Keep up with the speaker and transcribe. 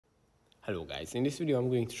Hello guys, in this video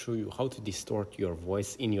I'm going to show you how to distort your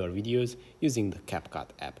voice in your videos using the CapCut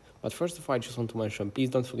app. But first of all, I just want to mention,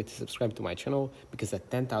 please don't forget to subscribe to my channel, because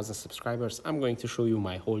at 10,000 subscribers I'm going to show you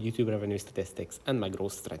my whole YouTube revenue statistics and my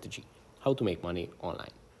growth strategy, how to make money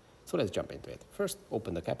online. So let's jump into it. First,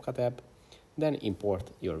 open the CapCut app, then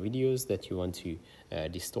import your videos that you want to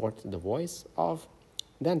distort the voice of,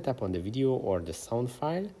 then tap on the video or the sound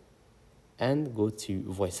file and go to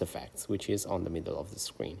voice effects, which is on the middle of the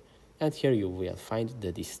screen. And here you will find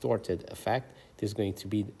the distorted effect. It is going to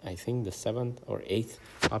be, I think, the 7th or 8th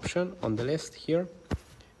option on the list here.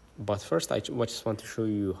 But first, I just want to show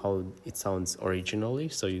you how it sounds originally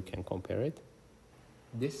so you can compare it.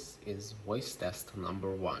 This is voice test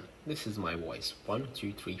number 1. This is my voice, 1,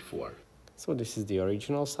 2, 3, 4. So this is the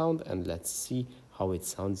original sound, and let's see how it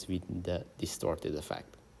sounds with the distorted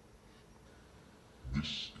effect.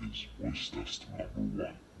 This is voice test number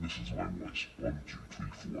 1. This is my voice, 1, 2, 3,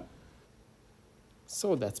 4.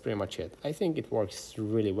 So that's pretty much it. I think it works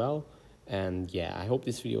really well. And yeah, I hope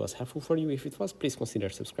this video was helpful for you. If it was, please consider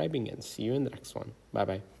subscribing and see you in the next one. Bye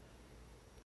bye.